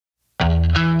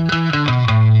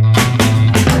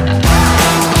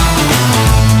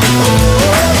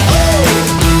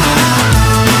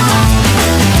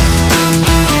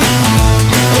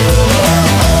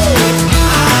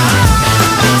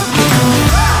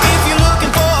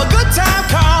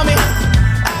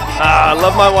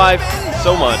my wife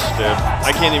so much, dude.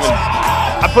 I can't even,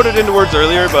 I put it into words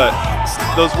earlier, but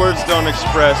those words don't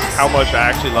express how much I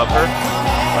actually love her.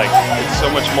 Like, it's so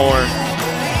much more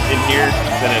in here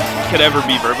than it could ever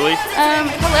be verbally.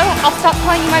 Hello, I'll stop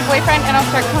calling you my boyfriend and I'll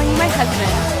start calling you my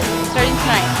husband, starting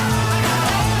tonight.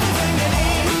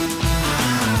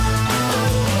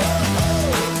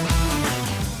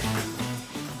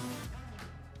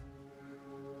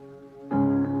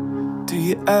 Do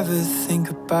you ever think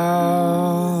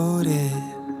about it?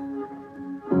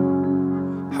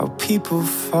 How people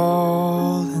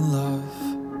fall in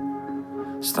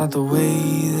love. It's not the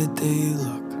way that they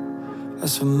look.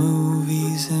 That's from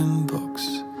movies and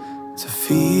books. It's a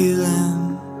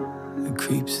feeling that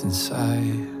creeps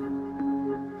inside.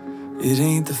 It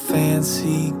ain't the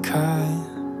fancy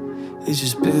kind. It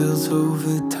just builds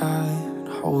over time.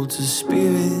 Holds a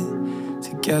spirit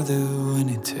together when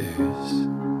it tears.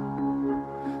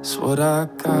 It's what I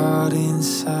got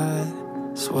inside.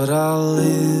 It's what I'll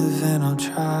live and I'll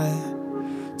try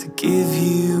to give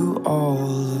you all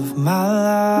of my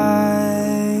life.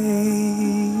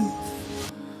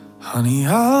 Honey,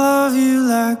 I love you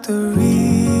like the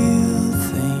real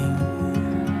thing,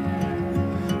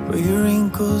 but your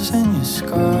wrinkles and your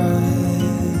scars,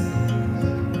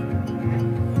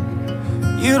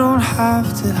 you don't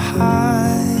have to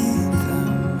hide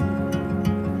them.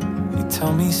 You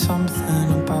tell me something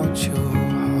about your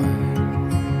heart,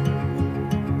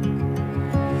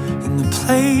 and the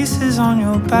places on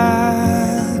your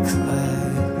back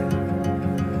leg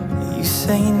you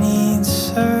say need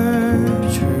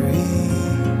surgery.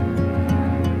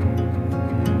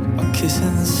 I'll kiss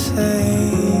and say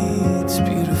it's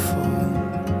beautiful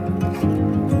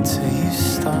until you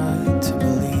start to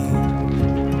believe.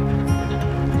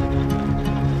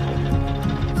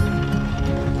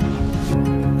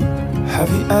 Have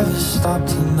you ever stopped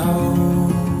to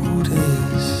notice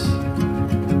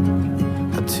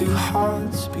how two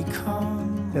hearts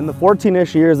become? In the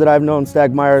 14-ish years that I've known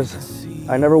Stagmeyers,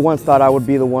 I never once thought I would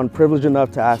be the one privileged enough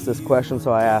to ask this question,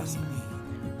 so I asked,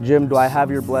 Jim, do I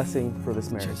have your blessing for this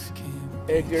marriage?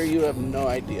 Edgar, you have no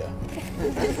idea.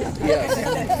 Yes,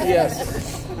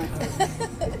 yes.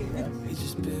 It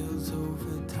just builds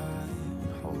over time,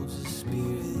 holds a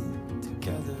spirit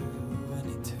together when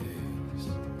it tears.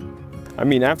 I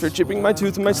mean, after chipping my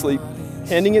tooth in my sleep,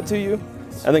 handing it to you,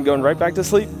 and then going right back to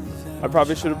sleep, I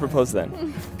probably should have proposed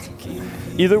then.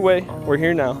 Either way, we're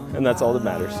here now, and that's all that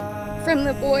matters. From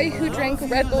the boy who drank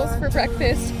Red Bulls for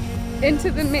breakfast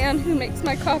into the man who makes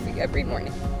my coffee every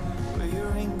morning.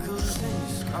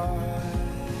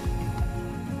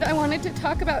 I wanted to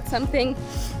talk about something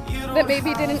that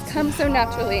maybe didn't come so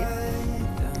naturally.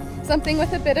 Something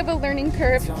with a bit of a learning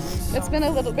curve that's been a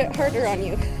little bit harder on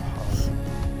you.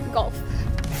 Golf.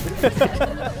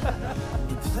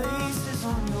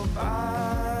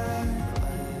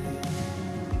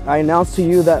 I announce to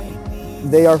you that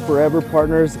they are forever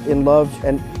partners in love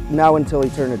and now until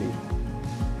eternity.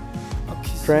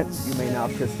 Trent, you may now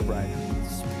kiss the bride.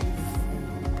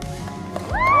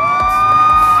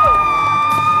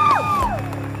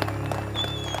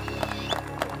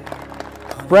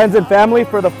 Friends and family,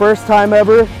 for the first time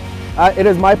ever, it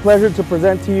is my pleasure to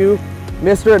present to you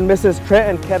Mr. and Mrs. Trent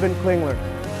and Kevyn Klingler.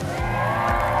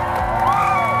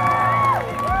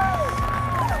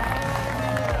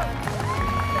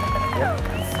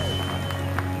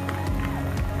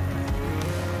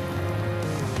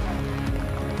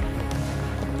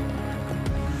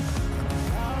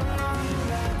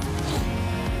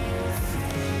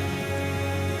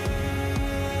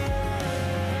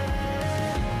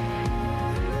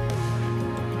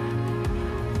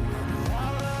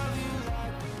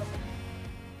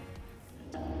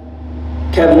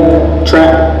 Kevyn,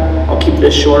 Trent, I'll keep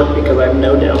this short because I have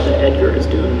no doubt that Edgar is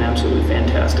doing an absolutely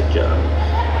fantastic job.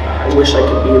 I wish I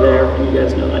could be there, and you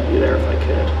guys know I'd be there if I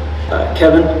could.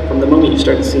 Kevyn, from the moment you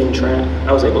started seeing Trent,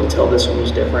 I was able to tell this one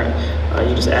was different.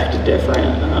 You just acted different.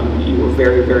 You were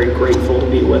very, very grateful to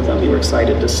be with him. You were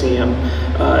excited to see him.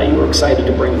 You were excited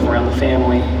to bring him around the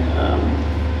family.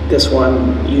 This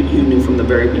one, you knew from the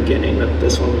very beginning that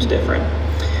this one was different.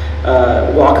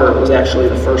 Walker was actually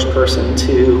the first person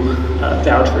to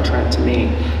vouch for Trent to me,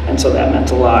 and so that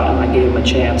meant a lot, and I gave him a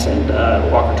chance, and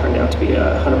Walker turned out to be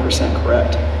 100%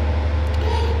 correct.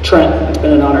 Trent, it's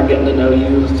been an honor getting to know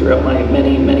you throughout my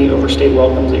many, many overstayed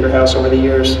welcomes at your house over the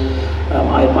years.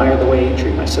 I admire the way you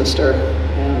treat my sister,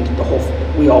 and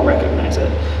we all recognize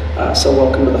it. So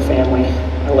welcome to the family.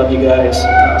 I love you guys.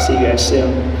 I'll see you guys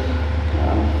soon.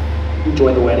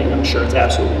 Enjoy the wedding. I'm sure it's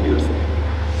absolutely beautiful.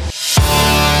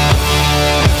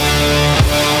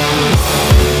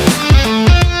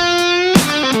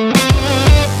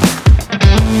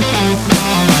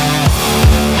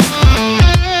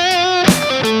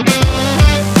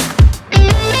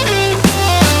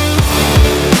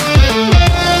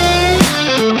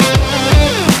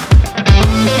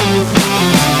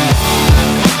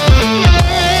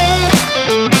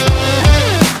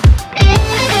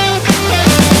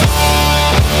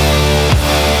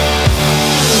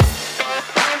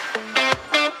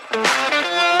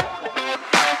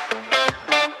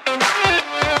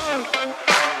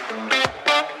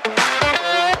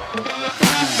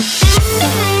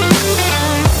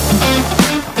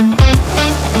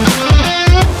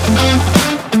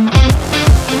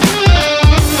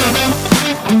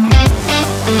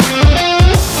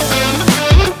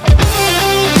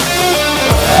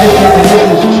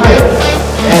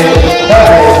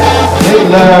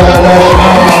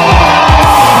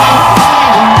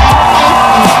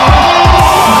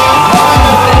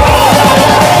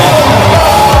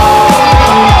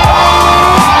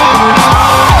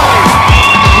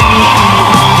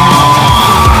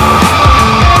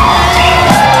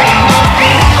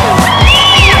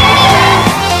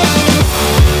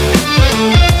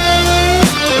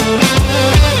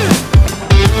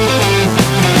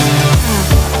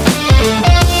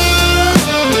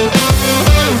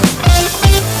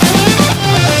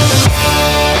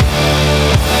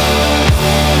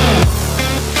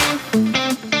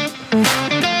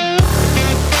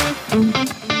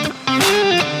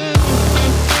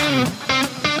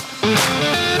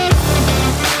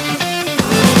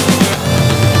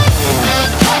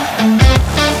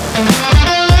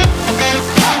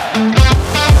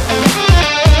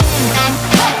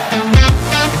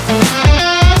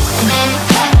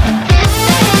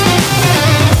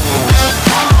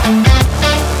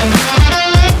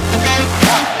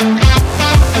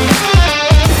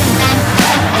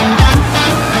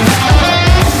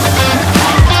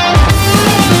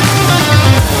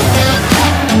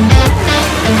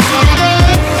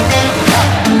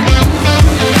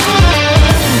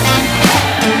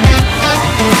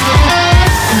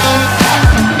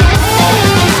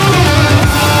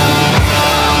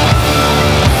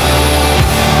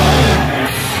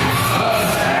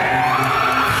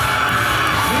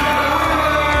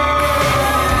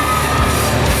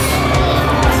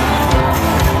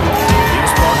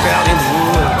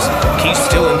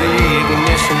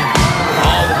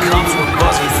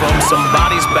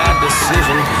 Somebody's bad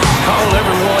decision. Call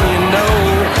everyone you know.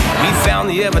 We found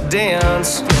the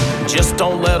evidence. Just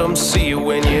don't let them see you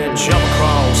when you jump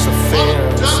across the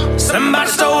fence.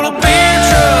 Somebody stole a beer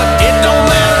truck. It don't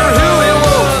matter who it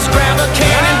was. Grab a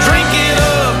can and drink it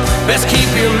up. Best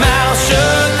keep your mouth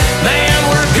shut. Man,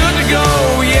 we're good to go.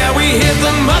 Yeah, we hit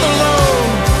the mother load.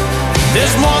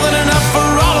 There's more than enough for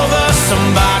all of us.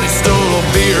 Somebody stole a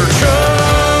beer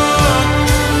truck.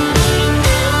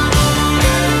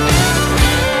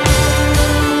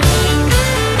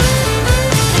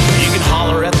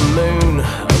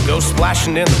 Go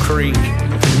splashing in the creek.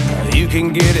 You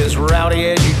can get as rowdy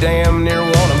as you damn near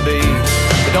wanna be.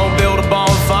 We don't build a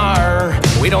bonfire,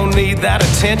 we don't need that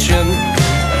attention.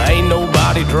 Ain't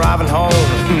nobody driving home,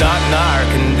 not in our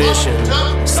condition.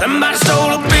 Somebody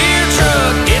stole a beer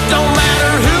truck, it don't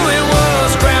matter who it was.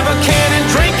 Grab a can and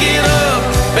drink it up.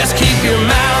 Best keep your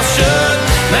mouth